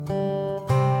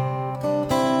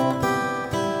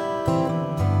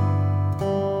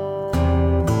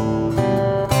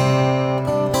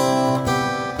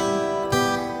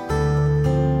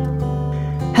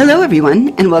Hello, everyone,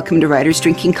 and welcome to Writers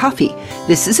Drinking Coffee.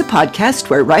 This is a podcast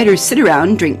where writers sit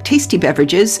around, drink tasty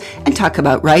beverages, and talk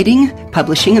about writing,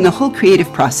 publishing, and the whole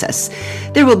creative process.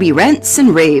 There will be rants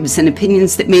and raves and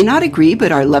opinions that may not agree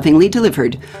but are lovingly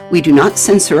delivered. We do not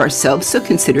censor ourselves, so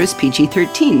consider us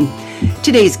PG-13.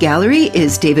 Today's gallery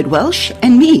is David Welsh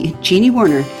and me, Jeannie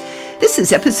Warner. This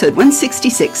is episode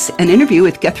 166, an interview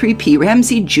with Guthrie P.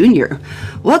 Ramsey, Jr.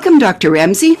 Welcome, Dr.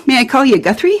 Ramsey. May I call you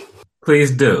Guthrie?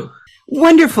 Please do.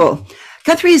 Wonderful.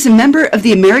 Guthrie is a member of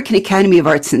the American Academy of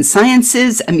Arts and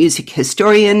Sciences, a music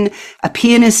historian, a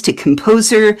pianist, a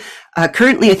composer.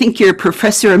 Currently, I think you're a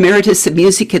professor emeritus of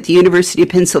music at the University of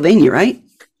Pennsylvania, right?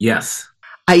 Yes.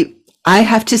 I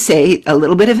have to say, a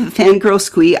little bit of a fangirl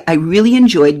squee. I really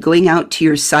enjoyed going out to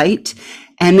your site,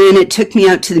 and then it took me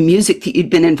out to the music that you'd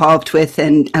been involved with,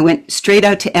 and I went straight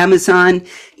out to Amazon,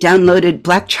 downloaded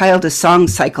Black Child, A Song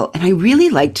Cycle, and I really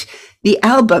liked the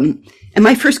album. And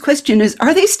my first question is,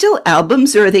 are they still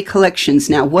albums or are they collections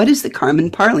now? What is the common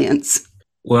parlance?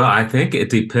 Well, I think it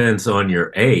depends on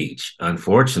your age,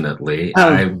 unfortunately. Oh.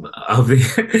 I'm of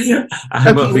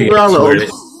the We're all old.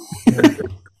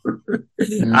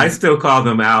 I still call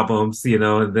them albums,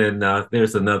 and then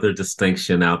there's another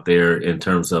distinction out there in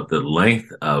terms of the length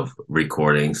of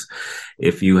recordings.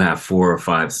 If you have 4 or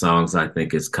 5 songs, I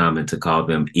think it's common to call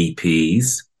them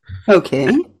EPs.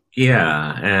 Okay.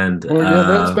 Yeah, and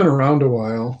that's been around a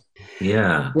while.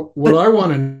 Yeah. What I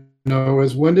want to know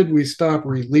is, when did we stop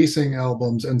releasing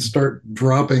albums and start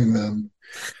dropping them?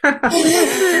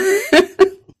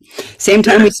 Same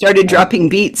time we started dropping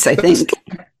beats, I think.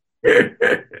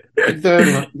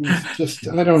 Just,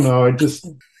 I don't know. It just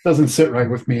doesn't sit right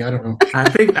with me. I don't know. I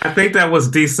think that was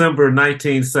December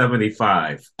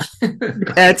 1975.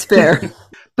 That's fair.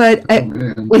 But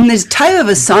when there's time of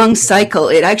a song cycle,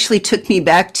 it actually took me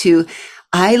back to,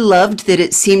 I loved that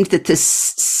it seemed that the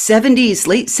 70s,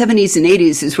 late 70s and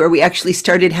 80s is where we actually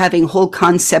started having whole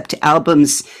concept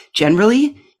albums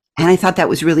generally. And I thought that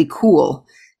was really cool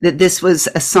that this was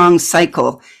a song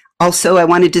cycle. Also, I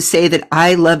wanted to say that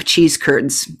I love cheese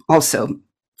curds also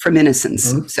from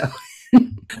Innocence. Mm-hmm. So.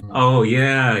 Oh,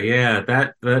 yeah.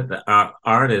 That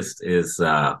artist is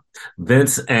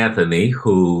Vince Anthony,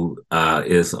 who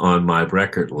is on my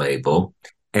record label.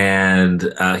 And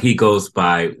he goes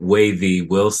by Wavy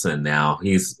Wilson now.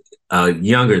 He's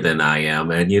younger than I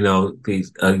am. And,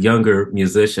 these younger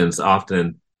musicians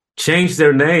often change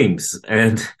their names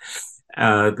and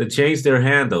they change their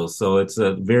handles. So it's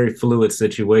a very fluid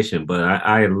situation. But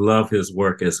I love his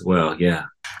work as well. Yeah.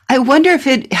 I wonder if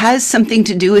it has something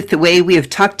to do with the way we have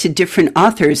talked to different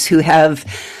authors who have,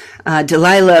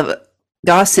 Delilah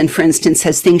Dawson, for instance,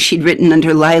 has things she'd written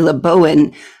under Lila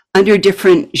Bowen under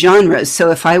different genres.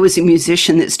 So if I was a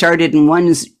musician that started in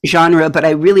one genre, but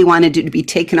I really wanted it to be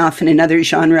taken off in another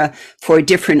genre for a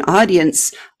different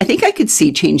audience, I think I could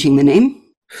see changing the name.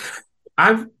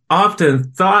 I've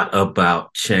often thought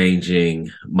about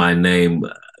changing my name,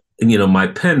 my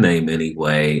pen name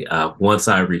anyway, once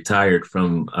I retired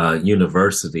from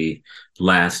university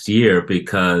last year,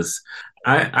 because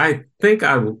I think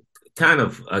I kind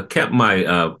of kept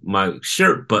my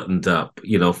shirt buttoned up,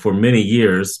 for many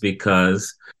years,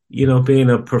 because,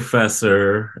 being a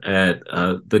professor at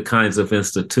the kinds of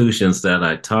institutions that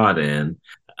I taught in,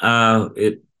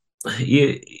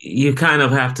 you kind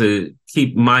of have to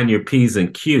mind your P's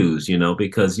and Q's,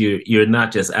 because you're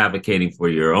not just advocating for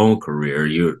your own career.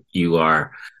 You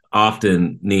are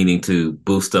often needing to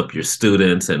boost up your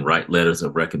students and write letters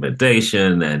of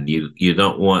recommendation, and you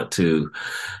don't want to,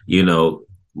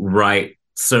 write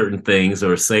certain things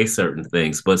or say certain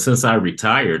things. But since I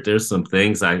retired, there's some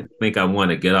things I think I want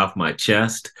to get off my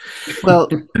chest. Well,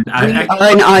 we are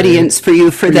an audience for you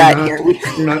for that here.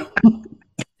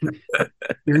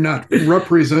 You're not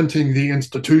representing the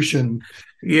institution.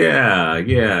 Yeah.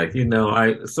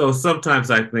 So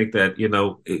sometimes I think that,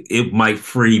 it might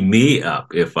free me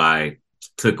up if I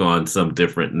took on some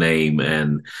different name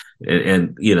and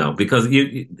because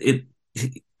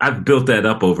I've built that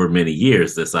up over many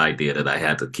years, this idea that I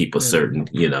had to keep a certain,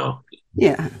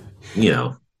 Yeah.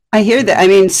 I hear that. I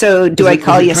mean, so do I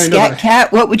call you Scat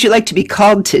Cat? What would you like to be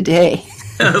called today?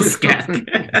 Scat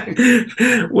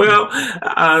Cat. Well,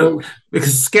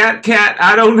 Scat Cat,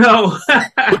 I don't know.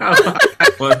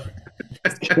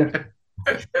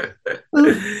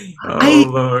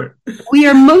 Lord. We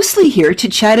are mostly here to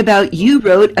chat about, you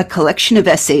wrote a collection of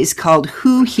essays called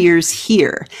Who Hears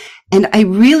Here? And I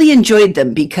really enjoyed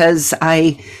them because as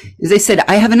I said,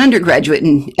 I have an undergraduate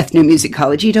in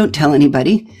ethnomusicology. Don't tell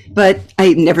anybody, but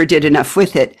I never did enough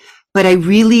with it. But I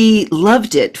really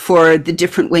loved it for the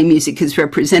different way music is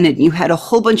represented. And you had a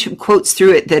whole bunch of quotes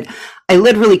through it that I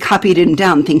literally copied him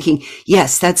down thinking,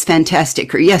 yes, that's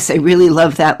fantastic. Or yes, I really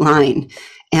love that line.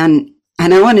 And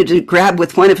I wanted to grab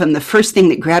with one of them. The first thing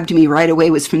that grabbed me right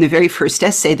away was from the very first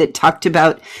essay that talked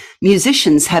about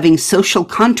musicians having social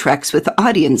contracts with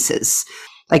audiences,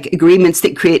 like agreements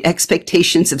that create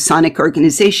expectations of sonic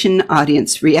organization,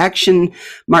 audience reaction,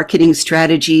 marketing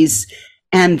strategies.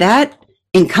 And that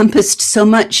encompassed so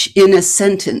much in a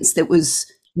sentence that was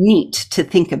neat to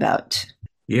think about.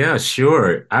 Yeah,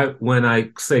 sure. When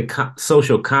I say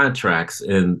social contracts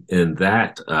in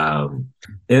that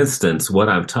instance, what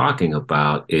I'm talking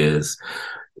about is,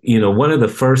 one of the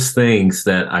first things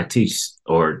that I teach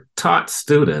or taught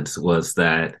students was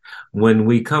that when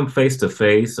we come face to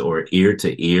face or ear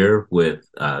to ear with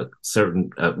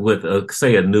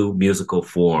say a new musical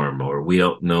form, or we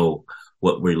don't know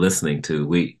what we're listening to,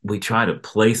 we try to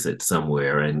place it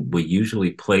somewhere, and we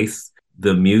usually place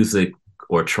the music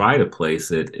or try to place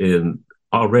it in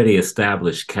already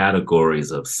established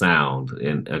categories of sound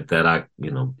that I,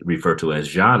 refer to as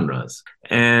genres.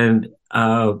 And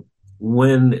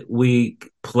when we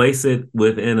place it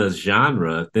within a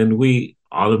genre, then we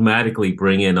automatically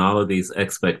bring in all of these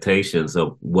expectations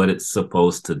of what it's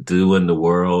supposed to do in the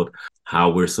world, how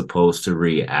we're supposed to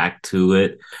react to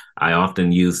it. I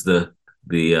often use the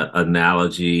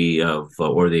analogy of,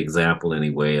 or the example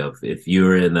anyway, of if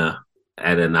you're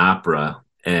at an opera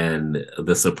and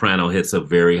the soprano hits a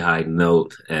very high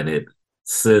note and it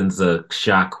sends a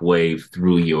shock wave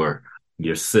through your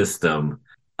system,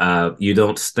 you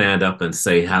don't stand up and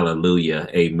say hallelujah,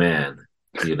 amen,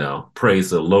 praise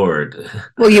the Lord.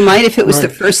 Well, you might if it was the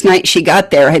first night she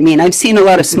got there. I mean, I've seen a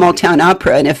lot of small town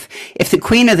opera, and if the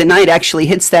queen of the night actually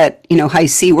hits that, high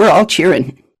C, we're all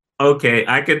cheering. Okay,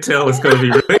 I can tell it's going to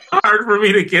be really hard for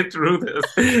me to get through this.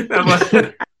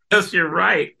 I guess you're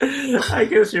right.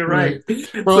 Right.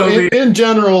 Well, so in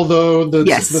general, though, the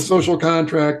social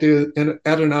contract at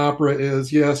an opera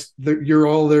is, yes, you're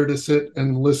all there to sit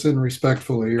and listen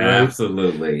respectfully, right?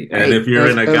 Absolutely. And if you're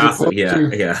in a gospel,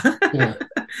 yeah.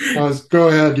 Go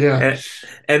ahead, yeah.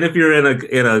 And if you're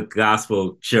in a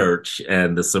gospel church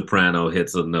and the soprano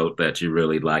hits a note that you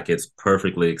really like, it's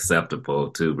perfectly acceptable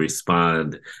to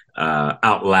respond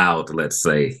out loud, let's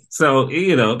say. So,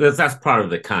 that's part of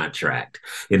the contract.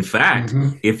 In fact,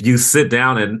 if you sit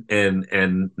down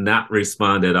and not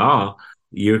respond at all,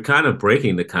 you're kind of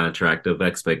breaking the contract of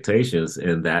expectations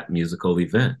in that musical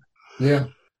event. Yeah.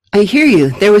 I hear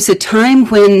you. There was a time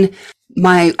when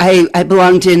I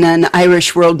belonged in an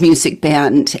Irish world music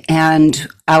band, and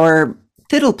our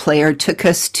fiddle player took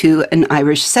us to an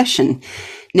Irish session.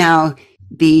 Now,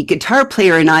 the guitar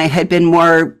player and I had been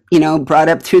more, brought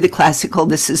up through the classical.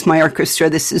 This is my orchestra.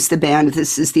 This is the band.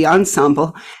 This is the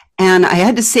ensemble. And I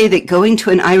had to say that going to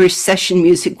an Irish session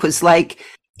music was like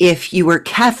if you were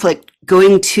Catholic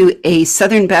going to a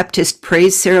Southern Baptist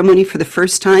praise ceremony for the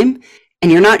first time, and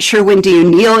you're not sure when do you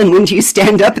kneel and when do you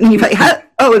stand up, and then you're like,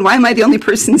 and why am I the only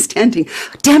person standing?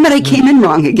 Damn it, I came in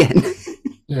wrong again.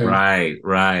 Yeah.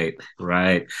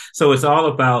 Right. So it's all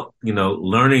about,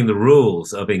 learning the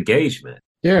rules of engagement.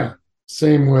 Yeah.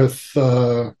 Same with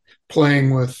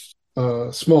playing with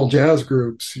small jazz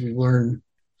groups. You learn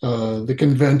the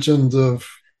conventions of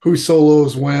who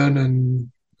solos when,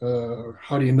 and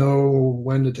how do you know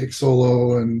when to take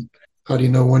solo, and how do you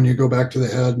know when you go back to the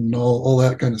head, and all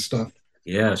that kind of stuff.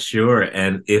 Yeah, sure.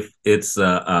 And if it's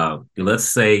let's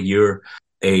say you're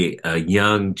a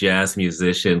young jazz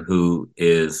musician who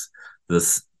is the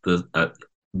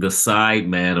side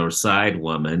man or side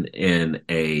woman in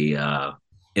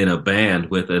a band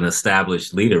with an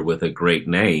established leader with a great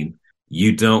name,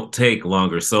 you don't take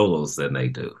longer solos than they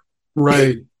do.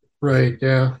 Right.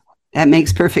 Yeah. That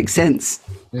makes perfect sense.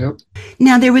 Yep.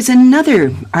 Now, there was another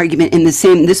argument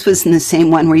this was in the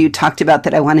same one where you talked about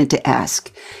that I wanted to ask.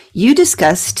 You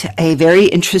discussed a very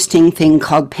interesting thing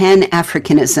called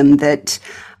Pan-Africanism that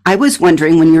I was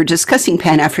wondering, when you were discussing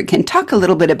Pan-African, talk a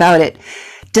little bit about it.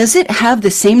 Does it have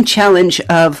the same challenge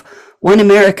of one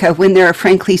America when there are,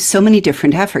 frankly, so many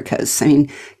different Africas? I mean,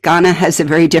 Ghana has a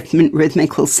very different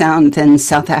rhythmical sound than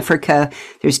South Africa.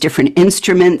 There's different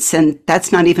instruments, and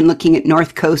that's not even looking at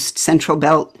North Coast, Central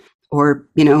Belt, or,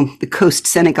 the coast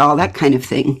Senegal, that kind of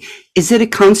thing. Is it a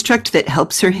construct that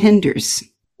helps or hinders?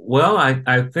 Well,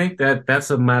 I think that's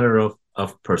a matter of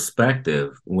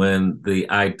perspective. When the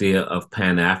idea of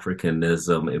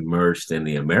Pan-Africanism emerged in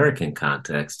the American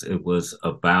context, it was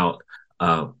about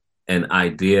an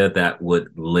idea that would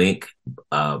link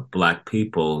Black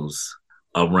peoples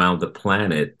around the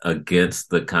planet against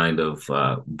the kind of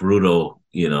brutal,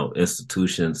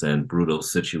 institutions and brutal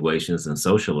situations and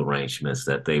social arrangements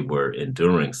that they were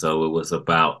enduring. So it was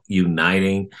about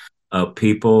uniting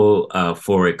people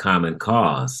for a common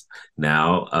cause.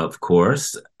 Now, of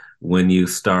course, when you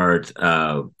start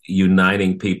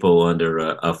uniting people under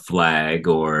a flag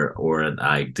or an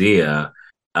idea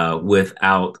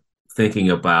without thinking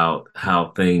about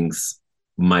how things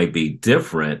might be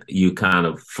different, you kind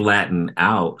of flatten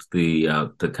out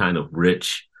the kind of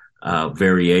rich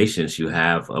variations you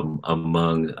have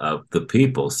among the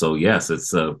people. So yes,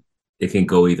 it can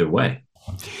go either way.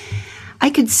 I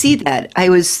could see that. I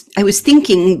was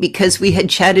thinking because we had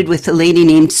chatted with a lady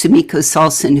named Sumiko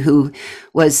Salson, who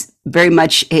was very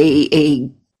much a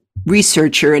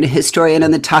researcher and a historian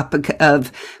on the topic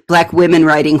of Black women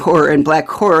writing horror and Black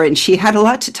horror, and she had a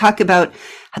lot to talk about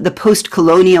the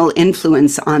post-colonial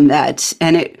influence on that.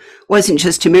 And it wasn't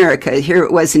just America. Here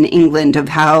it was in England, of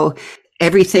how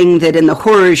everything that in the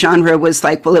horror genre was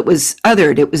like, well, it was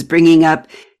othered. It was bringing up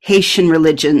Haitian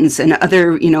religions and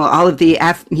other, all of the,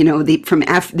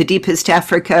 the deepest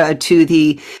Africa to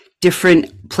the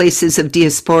different places of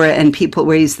diaspora and people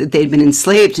ways that they'd been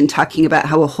enslaved, and talking about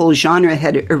how a whole genre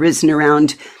had arisen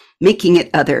around making it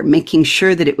other, making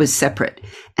sure that it was separate.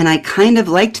 And I kind of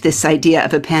liked this idea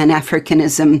of a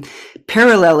Pan-Africanism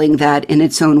paralleling that in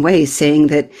its own way, saying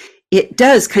that it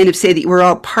does kind of say that we're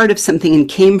all part of something and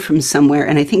came from somewhere.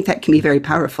 And I think that can be very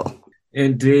powerful.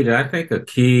 Indeed. I think a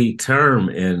key term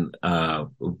in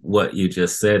what you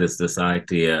just said is this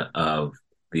idea of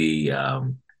the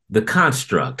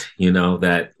construct,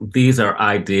 that these are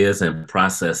ideas and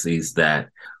processes that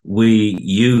we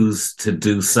use to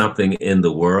do something in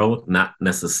the world, not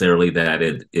necessarily that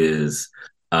it is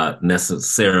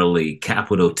necessarily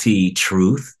capital T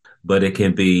truth, but it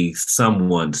can be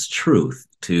someone's truth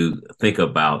to think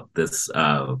about this,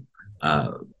 how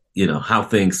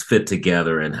things fit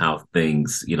together and how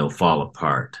things, fall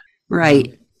apart.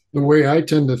 Right. The way I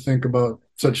tend to think about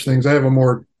such things, I have a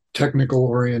more technical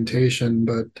orientation,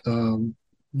 but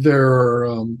there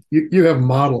are you have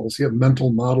models, you have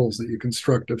mental models that you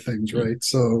construct of things, right?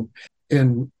 So,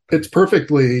 and it's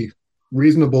perfectly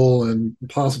reasonable and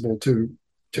possible to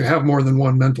have more than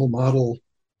one mental model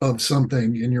of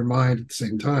something in your mind at the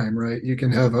same time, right? You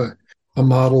can have a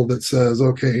model that says,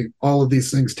 okay, all of these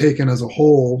things taken as a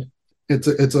whole, it's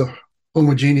a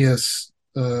homogeneous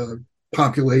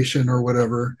population or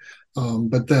whatever.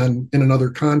 But then in another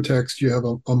context, you have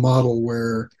a model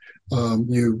where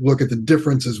you look at the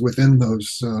differences within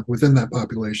those within that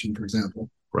population, for example.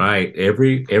 Right.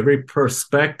 Every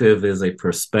perspective is a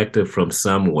perspective from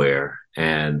somewhere,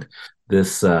 and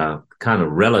this kind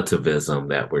of relativism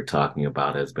that we're talking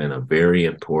about has been a very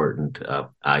important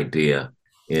idea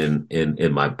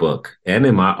in my book and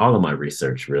in all of my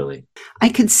research, really. I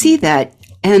could see that.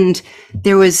 And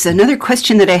there was another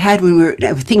question that I had when we were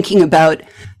thinking about.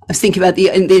 I was thinking about the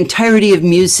entirety of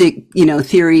music,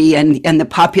 theory and the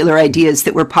popular ideas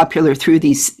that were popular through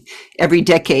these every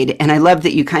decade. And I love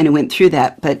that you kind of went through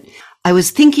that. But I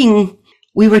was thinking,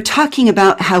 we were talking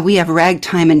about how we have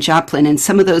ragtime and Joplin, and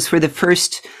some of those were the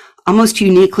first almost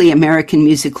uniquely American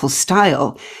musical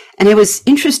style. And I was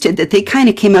interested that they kind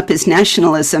of came up as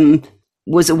nationalism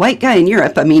was a white guy in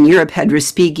Europe. I mean, Europe had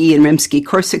Respighi and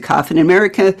Rimsky-Korsakov. In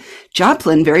America,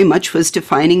 Joplin very much was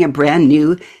defining a brand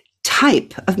new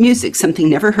type of music, something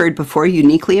never heard before,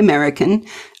 uniquely American,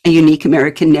 a unique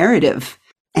American narrative.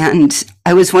 And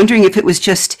I was wondering if it was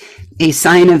just a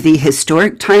sign of the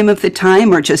historic time of the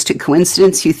time or just a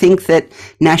coincidence you think that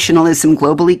nationalism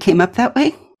globally came up that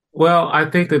way? Well, I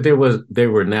think that there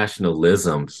were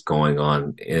nationalisms going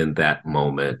on in that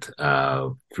moment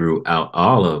throughout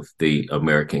all of the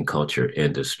American culture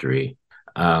industry,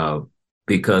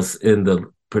 because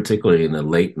particularly in the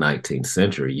late 19th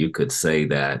century, you could say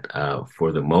that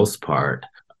for the most part,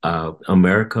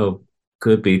 America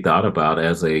could be thought about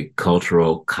as a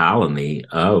cultural colony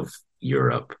of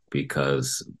Europe,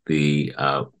 because the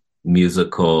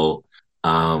musical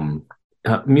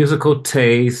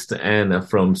taste and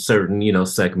from certain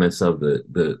segments of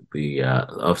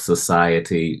of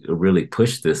society really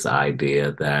pushed this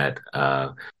idea that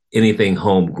anything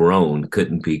homegrown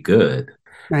couldn't be good.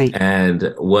 Right.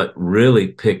 And what really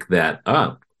picked that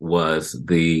up was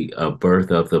the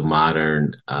birth of the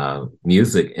modern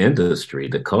music industry,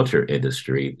 the culture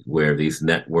industry, where these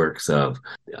networks of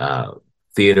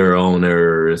theater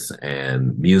owners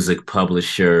and music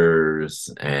publishers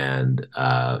and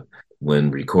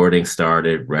when recording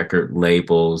started, record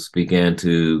labels began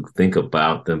to think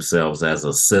about themselves as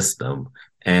a system.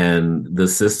 And the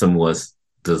system was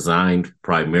designed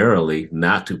primarily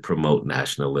not to promote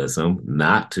nationalism,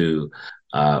 not to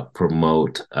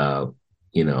promote,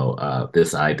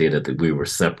 this idea that we were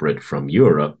separate from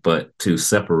Europe, but to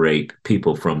separate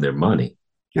people from their money.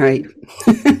 Right.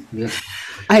 Yeah.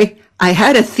 I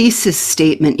had a thesis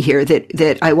statement here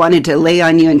that I wanted to lay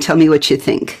on you and tell me what you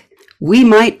think. We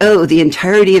might owe the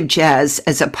entirety of jazz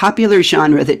as a popular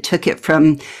genre that took it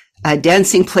from a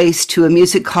dancing place to a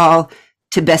music hall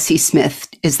to Bessie Smith.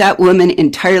 Is that woman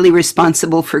entirely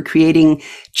responsible for creating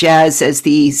jazz as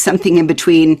the something in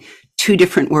between two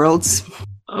different worlds?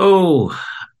 Oh,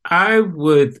 I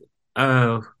would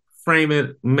frame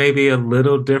it maybe a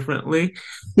little differently.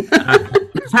 Uh,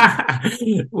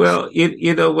 well,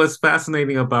 what's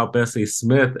fascinating about Bessie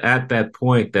Smith at that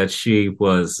point that she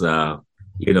was,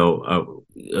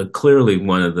 clearly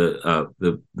one of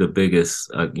the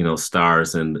biggest,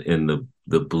 stars in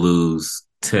the blues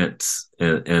tents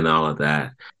and all of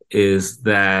that, is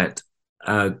that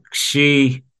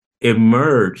she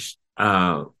emerged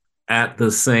at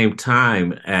the same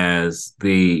time as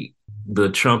the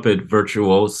trumpet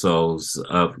virtuosos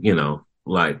of,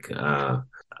 like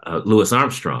Louis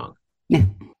Armstrong. Yeah,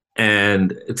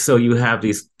 And so you have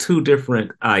these two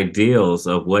different ideals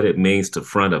of what it means to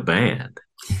front a band.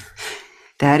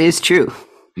 that is true.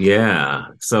 Yeah.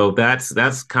 So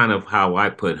that's kind of how I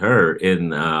put her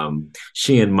in,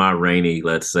 she and Ma Rainey,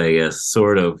 let's say, as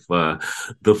sort of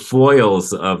the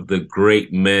foils of the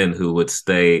great men who would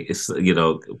stay,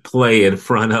 play in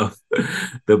front of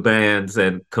the bands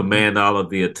and command all of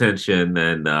the attention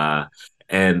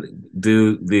and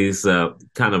do these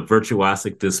kind of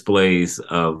virtuosic displays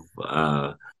of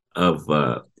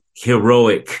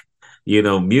heroic,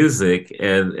 music,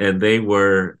 and they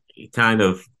were kind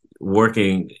of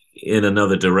working in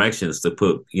another directions to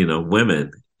put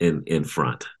women in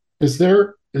front. Is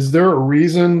there a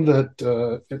reason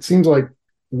that it seems like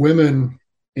women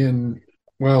in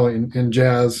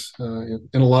jazz, in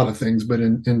a lot of things, but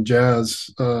in jazz,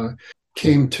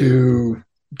 came to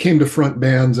front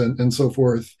bands and so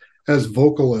forth as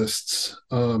vocalists?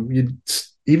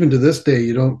 Even to this day,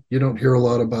 you don't hear a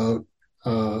lot about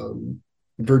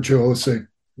virtuosic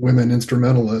women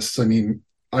instrumentalists. I mean,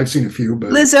 I've seen a few,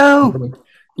 but Lizzo.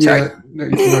 yeah,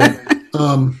 Sorry.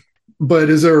 right. But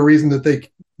is there a reason that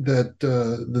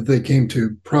they came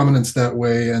to prominence that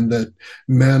way, and that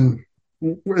men?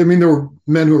 I mean, there were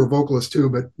men who were vocalists too,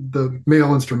 but the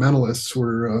male instrumentalists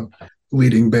were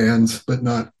leading bands, but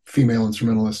not female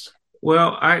instrumentalists.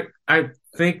 Well, I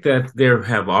think that there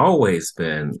have always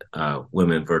been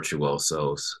women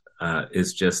virtuosos.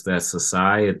 It's just that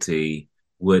society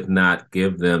would not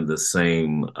give them the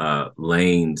same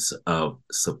lanes of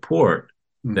support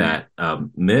that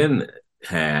men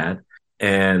had.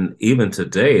 And even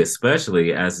today,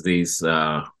 especially as these,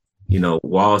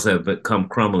 walls have come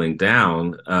crumbling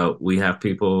down, we have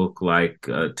people like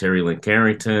Terry Lynn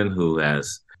Carrington, who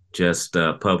has just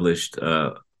published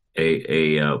a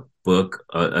book,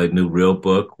 a new real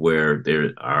book, where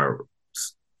there are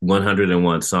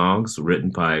 101 songs written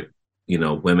by,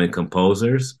 women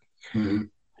composers. Mm-hmm.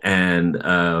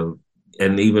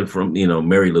 And even from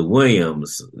Mary Lou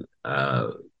Williams,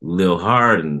 Lil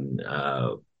Hardin,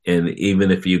 and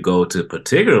even if you go to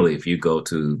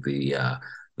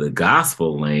the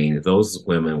gospel lane, those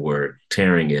women were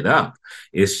tearing it up.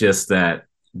 It's just that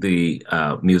the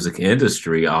music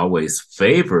industry always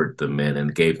favored the men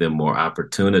and gave them more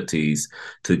opportunities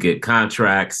to get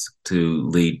contracts, to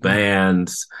lead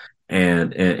bands,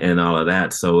 and all of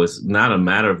that. So it's not a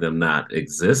matter of them not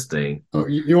existing. Oh,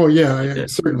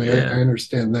 certainly, Yeah. I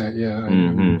understand that. Yeah,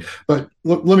 Mm-hmm. but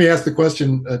let me ask the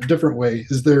question a different way.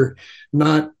 Is there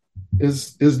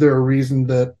a reason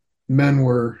that men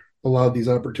were allowed these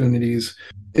opportunities?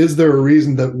 Is there a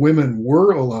reason that women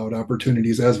were allowed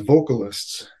opportunities as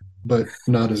vocalists, but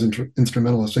not as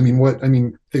instrumentalists? I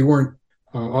mean, they weren't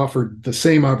offered the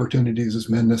same opportunities as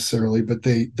men necessarily, but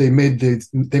they made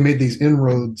these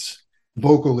inroads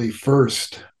vocally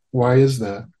first. Why is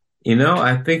that?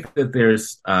 I think that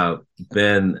there's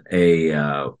been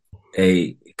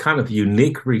a kind of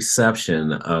unique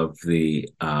reception of the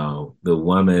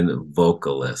woman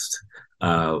vocalist.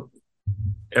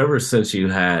 Ever since you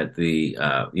had the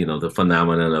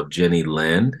phenomenon of Jenny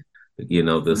Lind,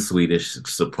 the Swedish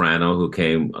soprano who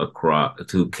came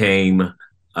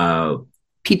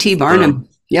P.T. Barnum.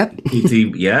 Yep.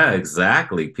 Yeah,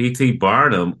 exactly. P.T.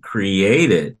 Barnum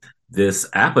created this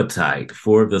appetite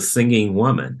for the singing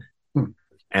woman.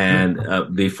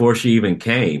 And before she even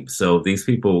came, so these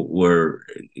people were,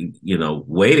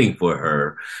 waiting for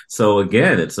her. So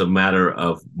again, it's a matter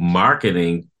of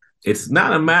marketing. It's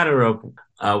not a matter of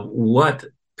what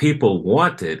people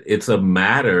wanted. It's a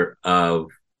matter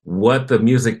of what the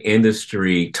music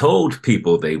industry told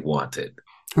people they wanted.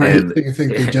 Right. And you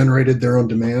think they generated their own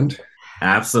demand?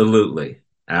 Absolutely.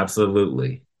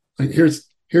 Here's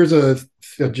a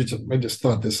I just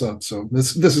thought this up. So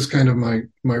this is kind of my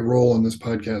role in this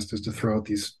podcast, is to throw out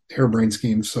these harebrained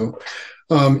schemes. So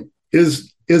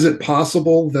is it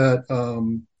possible that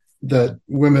that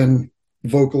women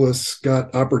vocalists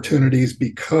got opportunities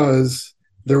because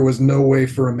there was no way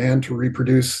for a man to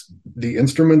reproduce the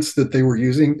instruments that they were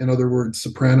using? In other words,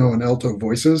 soprano and alto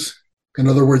voices. In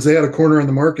other words, they had a corner on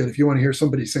the market. If you want to hear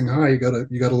somebody sing high, you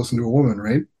gotta listen to a woman,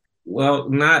 right? Well,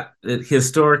 not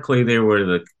historically. There were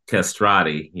the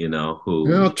castrati,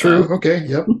 who. Oh, true. Okay.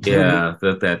 Yep. Yeah,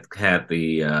 that had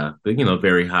the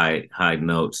very high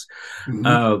notes.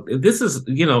 This is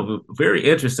very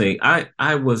interesting.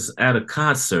 I was at a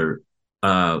concert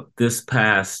this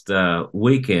past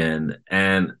weekend,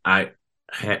 and I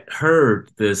had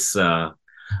heard this a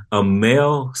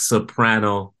male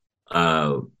soprano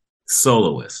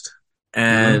soloist,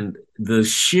 and the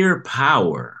sheer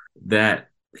power that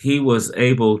he was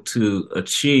able to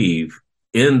achieve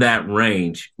in that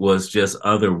range was just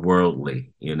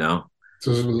otherworldly,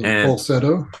 So it was a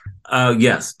falsetto?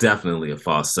 Yes, definitely a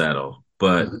falsetto,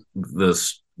 but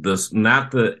the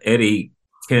not the Eddie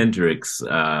Kendricks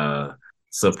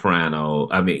soprano.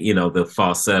 I mean, the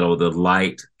falsetto, the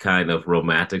light kind of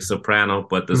romantic soprano,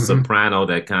 but the soprano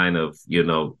that kind of,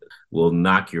 will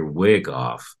knock your wig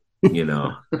off,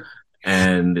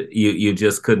 and you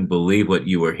just couldn't believe what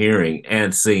you were hearing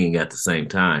and singing at the same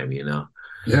time,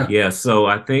 Yeah. So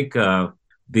I think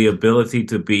the ability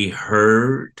to be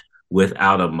heard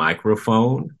without a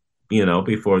microphone,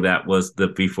 before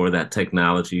that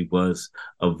technology was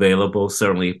available,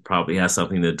 certainly probably has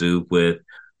something to do with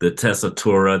the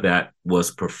tessitura that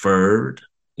was preferred,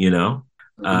 in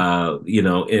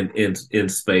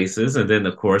spaces. And then,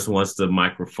 of course, once the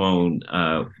microphone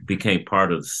became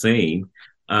part of the scene,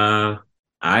 I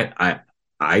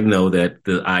know that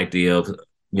the idea of,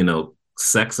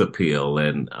 sex appeal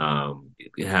and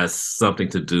it has something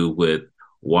to do with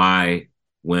why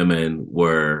women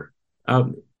were,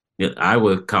 I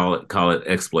would call it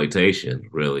exploitation,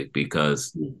 really,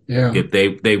 because if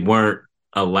they weren't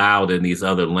allowed in these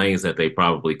other lanes that they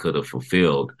probably could have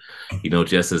fulfilled,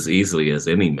 just as easily as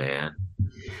any man.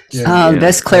 The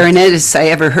best clarinetist I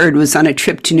ever heard was on a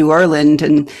trip to New Orleans,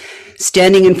 and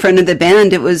standing in front of the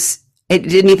band, it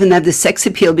didn't even have the sex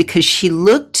appeal because she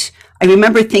looked, I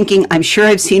remember thinking, I'm sure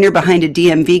I've seen her behind a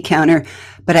DMV counter,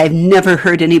 but I've never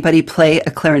heard anybody play a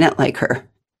clarinet like her.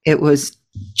 It was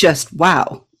just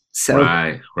wow. So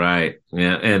right.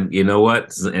 Yeah. And you know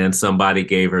what? And somebody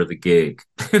gave her the gig.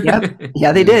 Yep.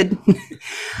 Yeah, they did.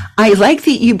 I like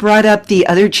that you brought up the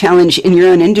other challenge in your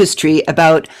own industry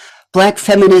about Black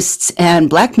feminists and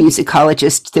Black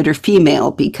musicologists that are female,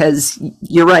 because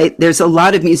you're right, there's a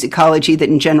lot of musicology that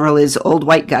in general is old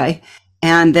white guy,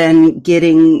 and then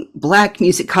getting Black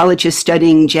musicologists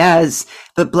studying jazz,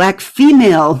 but Black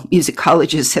female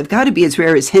musicologists have got to be as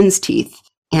rare as hen's teeth.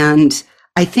 And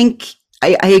I think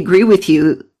I agree with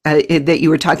you that you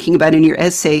were talking about in your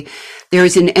essay. There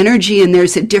is an energy and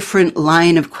there's a different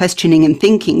line of questioning and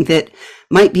thinking that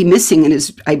might be missing.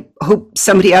 And I hope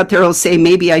somebody out there will say,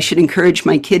 maybe I should encourage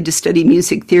my kid to study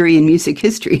music theory and music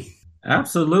history.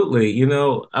 Absolutely.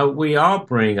 We all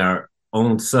bring our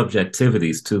own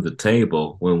subjectivities to the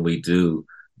table when we do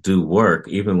work,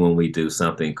 even when we do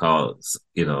something called,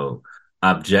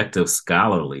 objective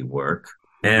scholarly work.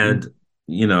 And,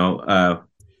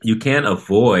 you can't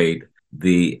avoid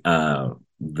the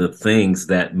things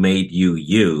that made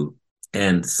you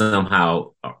and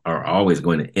somehow are always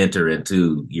going to enter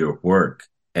into your work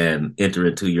and enter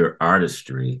into your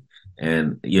artistry.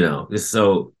 And,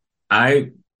 so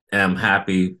I am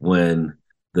happy when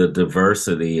the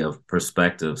diversity of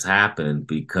perspectives happen,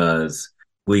 because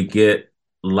we get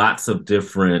lots of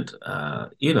different,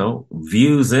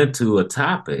 views into a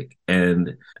topic.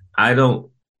 And I don't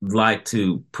like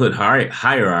to put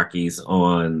hierarchies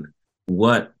on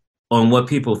what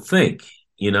people think,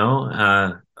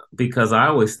 because I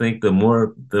always think the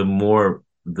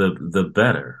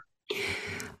better.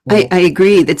 I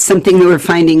agree. That's something that we're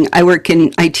finding. I work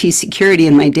in IT security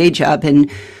in my day job,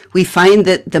 and we find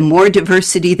that the more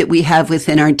diversity that we have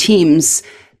within our teams,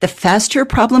 the faster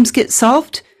problems get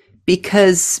solved,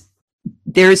 because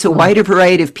there's a wider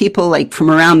variety of people, like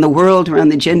from around the world, around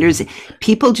the genders.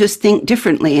 People just think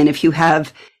differently. And if you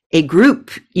have a group,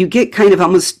 you get kind of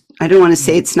almost, I don't want to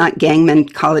say it's not gang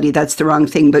mentality, that's the wrong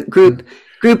thing, but group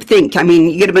think. I mean,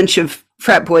 you get a bunch of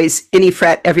frat boys, any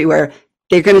frat everywhere,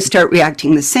 they're going to start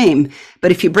reacting the same.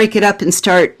 But if you break it up and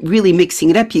start really mixing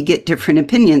it up, you get different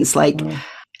opinions. Like,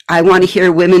 I want to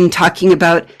hear women talking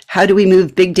about how do we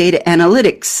move big data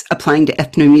analytics applying to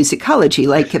ethnomusicology.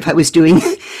 Like if I was doing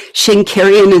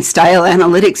Schenkerian and style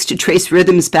analytics to trace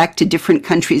rhythms back to different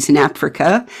countries in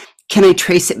Africa, can I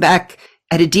trace it back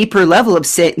at a deeper level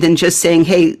than just saying,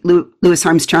 hey, Louis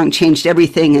Armstrong changed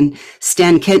everything and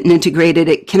Stan Kenton integrated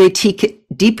it? Can I take it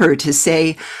deeper to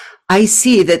say, I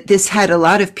see that this had a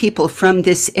lot of people from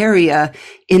this area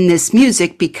in this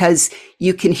music because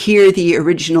you can hear the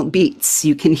original beats.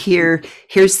 You can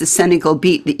here's the Senegal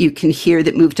beat that you can hear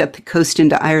that moved up the coast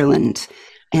into Ireland.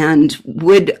 And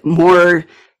would more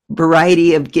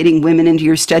variety of getting women into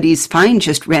your studies find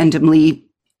just randomly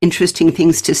interesting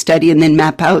things to study and then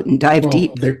map out and dive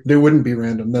deep? They wouldn't be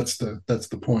random. That's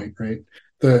the point, right?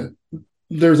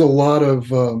 There's a lot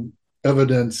of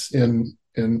evidence in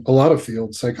a lot of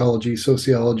fields, psychology,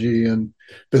 sociology, and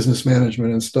business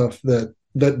management and stuff,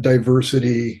 that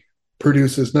diversity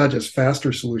produces not just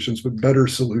faster solutions, but better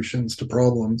solutions to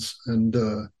problems. And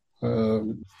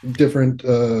different,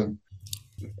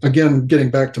 again,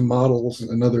 getting back to models,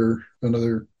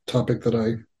 another topic that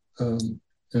I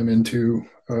am into.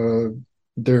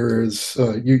 There's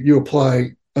you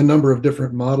apply a number of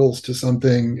different models to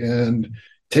something and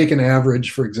take an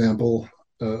average, for example,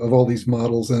 of all these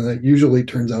models, and it usually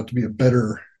turns out to be a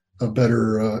better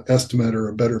estimate or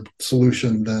a better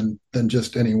solution than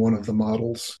just any one of the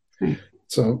models.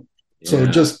 So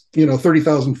just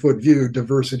 30,000 foot view,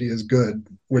 diversity is good,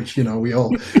 which we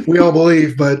all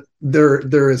believe, but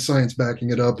there is science backing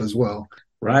it up as well.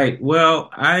 Right. Well,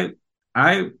 I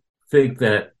think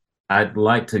that I'd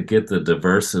like to get the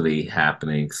diversity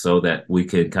happening so that we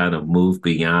can kind of move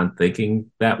beyond thinking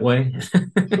that way.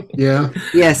 Yeah.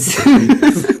 Yes.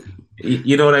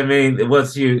 You know what I mean?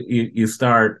 Once you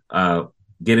start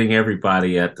getting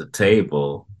everybody at the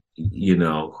table,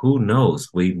 who knows?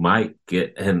 We might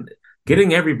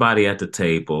getting everybody at the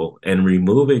table and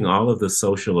removing all of the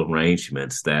social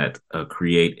arrangements that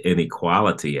create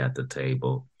inequality at the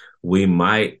table, we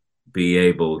might be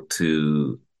able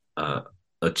to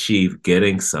achieve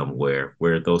getting somewhere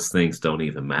where those things don't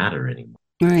even matter anymore.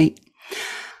 Right.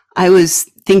 I was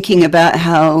thinking about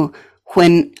how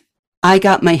when I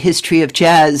got my history of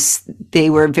jazz, they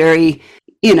were very,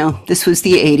 this was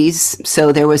the 80s.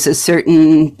 So there was a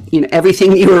certain,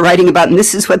 everything you were writing about, and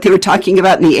this is what they were talking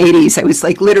about in the 80s. I was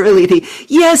like literally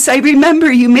yes, I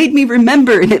remember, you made me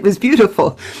remember, and it was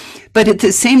beautiful. But at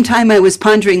the same time, I was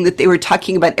pondering that they were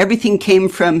talking about everything came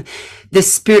from the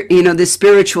spirit, the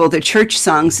spiritual, the church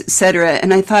songs, etc.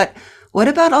 And I thought, what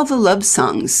about all the love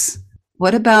songs?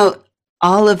 What about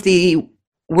all of the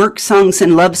work songs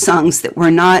and love songs that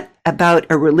were not about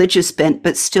a religious bent,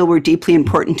 but still were deeply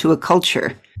important to a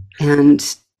culture? And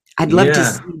I'd love to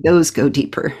see those go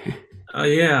deeper.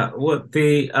 Yeah. Well,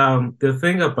 the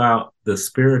thing about the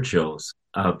spirituals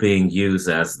being used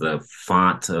as the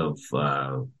font of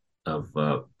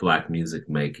Black music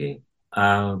making.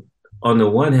 On the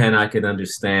one hand, I can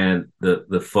understand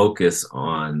the focus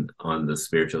on the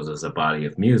spirituals as a body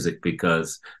of music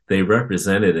because they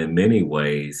represented in many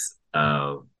ways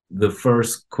the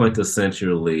first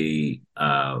quintessentially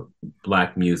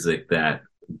Black music that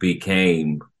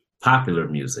became popular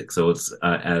music. So it's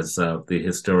as the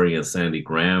historian Sandy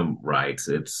Graham writes,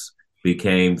 it's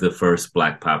became the first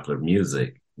Black popular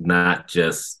music, not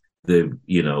just the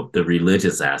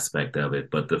religious aspect of it,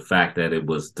 but the fact that it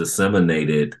was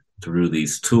disseminated through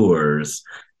these tours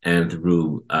and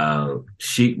through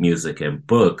sheet music and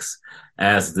books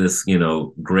as this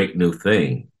great new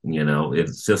thing.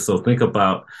 It's just, so think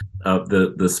about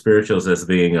the spirituals as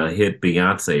being a hit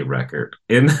Beyonce record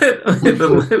in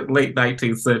the late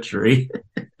 19th century.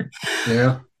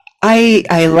 Yeah, I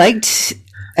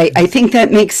think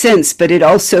that makes sense, but it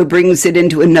also brings it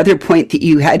into another point that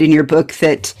you had in your book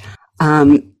that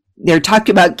they're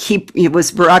talking about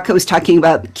Baraka was talking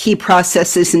about key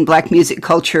processes in Black music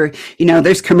culture.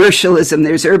 There's commercialism,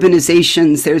 there's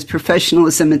urbanizations, there's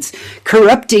professionalism. It's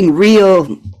corrupting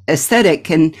real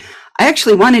aesthetic. And I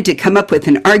actually wanted to come up with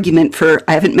an argument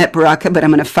I haven't met Baraka, but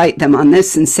I'm going to fight them on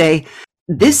this and say,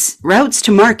 this routes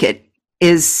to market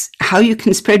is how you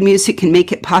can spread music and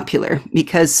make it popular.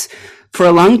 Because for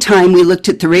a long time, we looked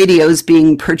at the radios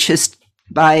being purchased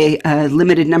by a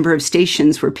limited number of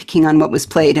stations were picking on what was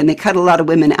played, and they cut a lot of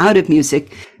women out of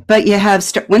music. But you have,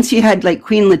 once you had like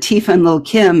Queen Latifah and Lil'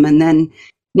 Kim, and then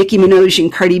Nicki Minaj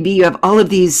and Cardi B, you have all of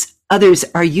these others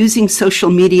are using social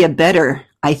media better,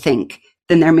 I think,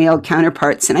 than their male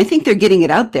counterparts. And I think they're getting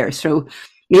it out there. So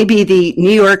maybe the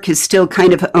New York is still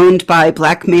kind of owned by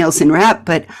Black males in rap,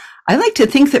 but I like to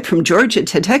think that from Georgia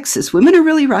to Texas, women are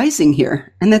really rising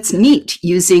here. And that's neat,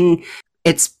 using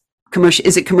it's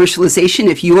Is it commercialization?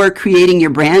 If you are creating your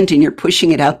brand and you're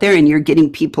pushing it out there and you're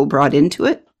getting people brought into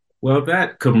it? Well,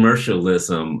 that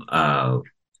commercialism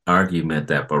argument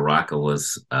that Baraka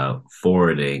was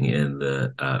forwarding in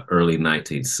the early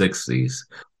 1960s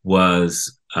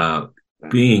was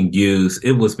being used.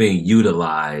 It was being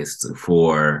utilized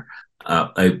for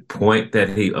a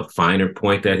finer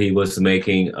point that he was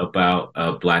making about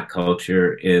Black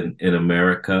culture in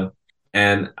America.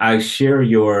 And I share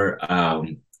your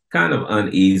kind of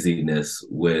uneasiness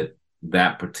with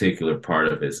that particular part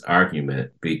of his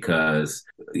argument because,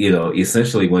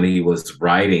 essentially when he was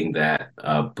writing that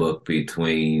book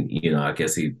between, I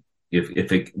guess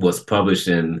if it was published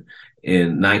in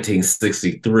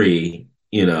 1963,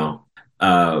 the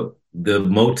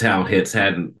Motown hits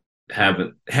hadn't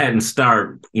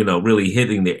started, really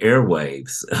hitting the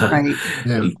airwaves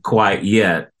quite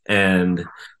yet. And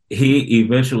he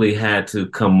eventually had to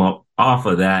come up off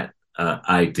of that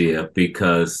idea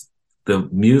because the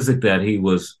music that he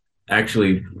was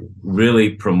actually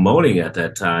really promoting at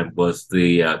that time was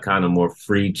the kind of more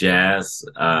free jazz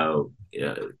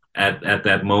at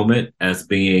that moment as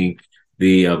being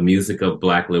the music of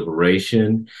Black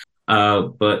liberation.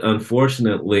 But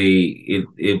unfortunately,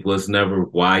 it was never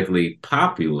widely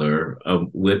popular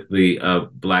with the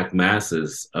Black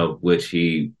masses of which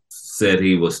he said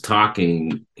he was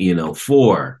talking,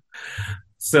 for.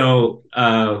 So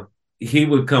he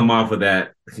would come off of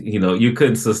that, you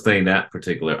couldn't sustain that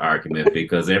particular argument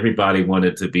because everybody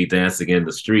wanted to be dancing in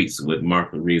the streets with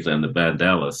Martha Reeves and the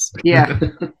Vandellas. Yeah.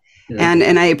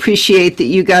 And I appreciate that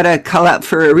you got a call out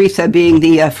for Aretha being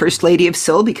the First Lady of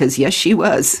Soul because yes, she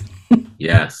was.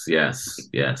 Yes.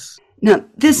 Now,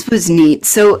 this was neat.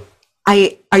 So are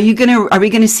we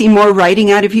going to see more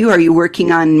writing out of you? Are you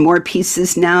working on more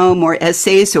pieces now, more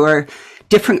essays or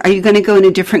different? Are you going to go in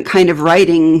a different kind of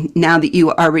writing now that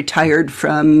you are retired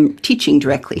from teaching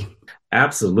directly?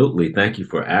 Absolutely. Thank you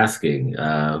for asking.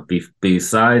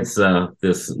 Besides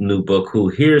this new book, Who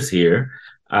Hears Here,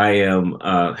 I am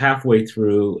halfway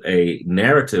through a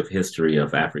narrative history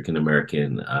of African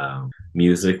American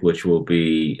music, which will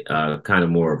be kind of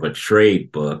more of a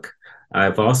trade book.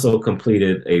 I've also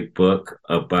completed a book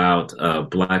about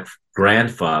Black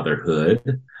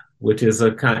grandfatherhood, which is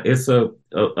a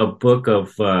book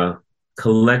of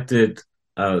collected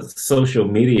social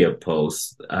media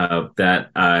posts that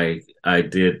I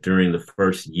did during the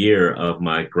first year of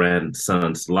my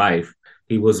grandson's life.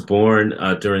 He was born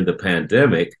during the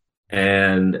pandemic,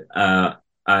 and I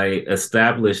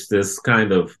established this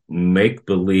kind of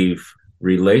make-believe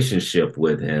relationship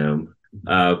with him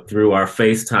through our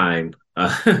FaceTime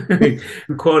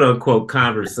quote unquote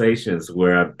conversations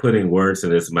where I'm putting words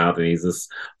in his mouth and he's this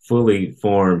fully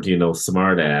formed,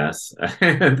 smart ass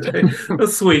and a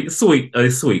sweet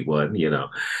one,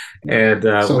 And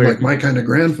so like my kind of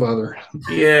grandfather.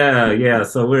 Yeah.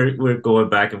 So we're going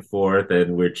back and forth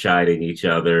and we're chiding each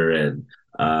other and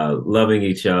loving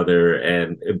each other.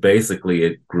 And basically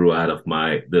it grew out of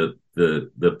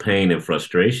the pain and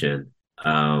frustration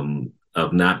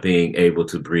of not being able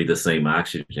to breathe the same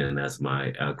oxygen as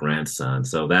my grandson.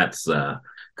 So that's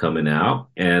coming out.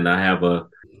 And I have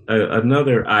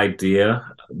another idea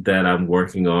that I'm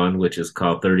working on, which is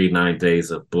called 39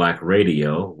 Days of Black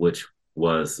Radio, which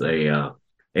was a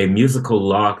musical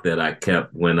log that I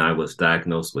kept when I was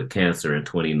diagnosed with cancer in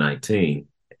 2019.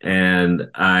 And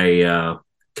I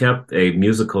kept a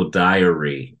musical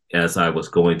diary as I was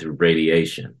going through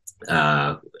radiation.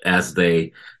 As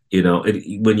they,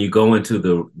 when you go into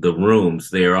the rooms,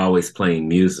 they are always playing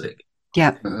music.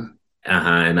 Yeah.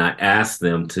 And I asked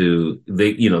them they're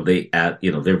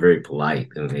very polite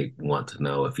and they want to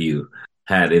know if you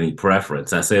had any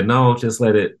preference. I said, no, just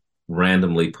let it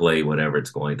randomly play whatever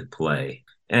it's going to play.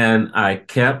 And I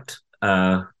kept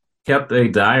a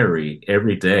diary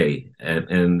every day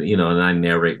and I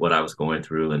narrate what I was going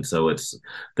through. And so it's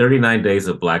 39 Days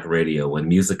of Black Radio when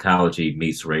musicology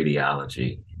meets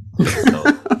radiology. So,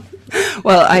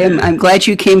 well, I'm glad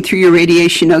you came through your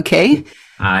radiation okay.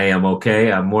 I am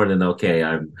okay. I'm more than okay.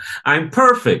 I'm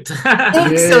perfect.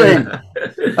 Excellent.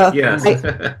 Well, yes.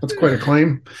 That's quite a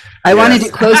claim. I wanted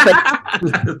to close by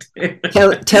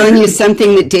telling you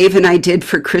something that Dave and I did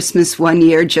for Christmas one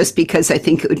year, just because I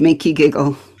think it would make you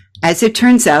giggle. As it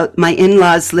turns out, my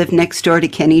in-laws live next door to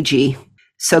Kenny G.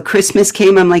 So Christmas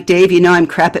came, I'm like, Dave, I'm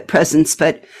crap at presents,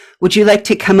 but would you like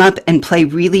to come up and play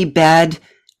really bad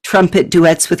trumpet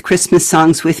duets with Christmas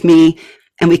songs with me?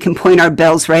 And we can point our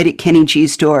bells right at Kenny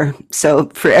G's door. So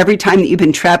for every time that you've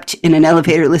been trapped in an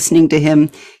elevator listening to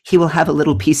him, he will have a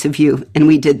little piece of you. And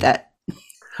we did that.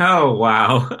 Oh,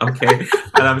 wow. Okay.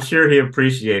 And I'm sure he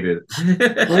appreciated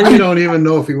Well, we it. don't even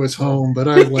know if he was home, but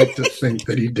I'd like to think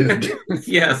that he did.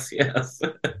 Yes, yes.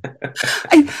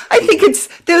 I think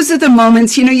those are the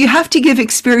moments, you have to give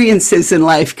experiences in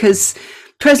life because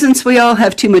presents, we all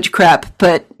have too much crap,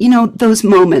 but those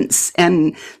moments.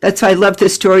 And that's why I love the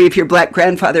story of your Black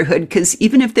grandfatherhood, because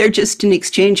even if they're just an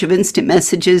exchange of instant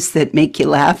messages that make you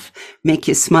laugh, make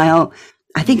you smile,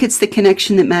 I think it's the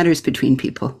connection that matters between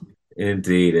people.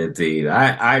 Indeed, indeed.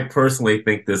 I personally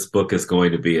think this book is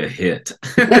going to be a hit.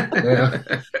 Yeah.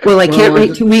 Well, I can't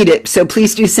wait to read it, so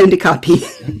please do send a copy.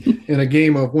 In a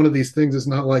game of one of these things is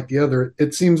not like the other,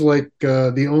 it seems like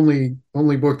the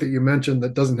only book that you mentioned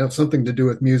that doesn't have something to do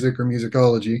with music or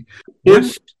musicology.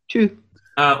 Which, true.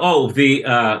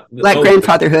 the Black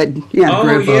grandfatherhood. Yeah. Oh,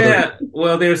 Grandfather. yeah.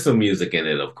 Well, there's some music in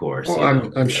it, of course. Oh,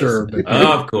 I'm yes. sure. But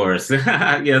Of course.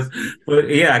 Yes. But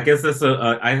yeah, I guess that's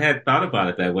I had thought about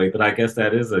it that way, but I guess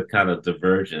that is a kind of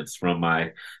divergence from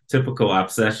my typical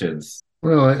obsessions.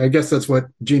 well, I guess that's what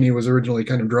Jeannie was originally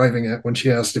kind of driving at when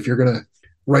she asked if you're going to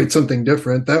write something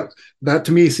different. That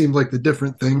to me seemed like the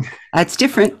different thing. That's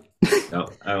different.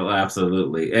 Oh,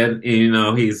 absolutely. And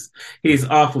he's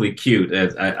awfully cute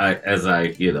as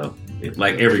I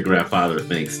like every grandfather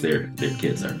thinks their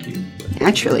kids are cute.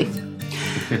 Naturally.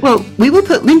 Well, we will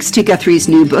put links to Guthrie's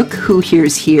new book, Who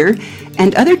Hears Here,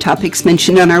 and other topics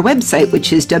mentioned on our website,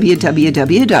 which is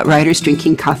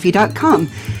www.writersdrinkingcoffee.com.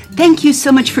 Thank you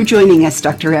so much for joining us,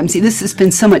 Dr. Ramsey. This has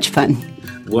been so much fun.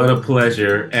 What a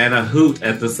pleasure, and a hoot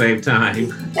at the same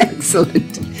time.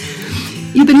 Excellent.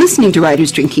 You've been listening to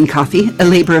Writers Drinking Coffee, a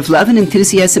labor of love and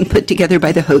enthusiasm put together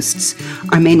by the hosts.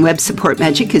 Our main web support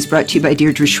magic is brought to you by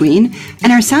Deirdre Schween,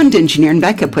 and our sound engineer and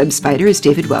backup web spider is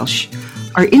David Welsh.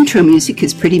 Our intro music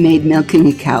is Pretty Maid Milking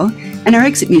a Cow, and our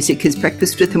exit music is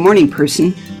Breakfast with a Morning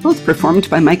Person, both performed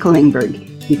by Michael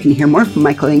Engberg. You can hear more from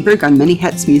Michael Engberg on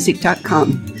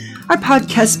manyhatsmusic.com. Our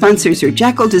podcast sponsors are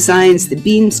Jackal Designs, The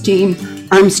Beans Team,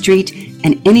 Arm Street,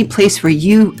 and any place where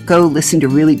you go listen to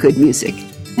really good music.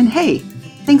 And hey,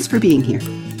 thanks for being here.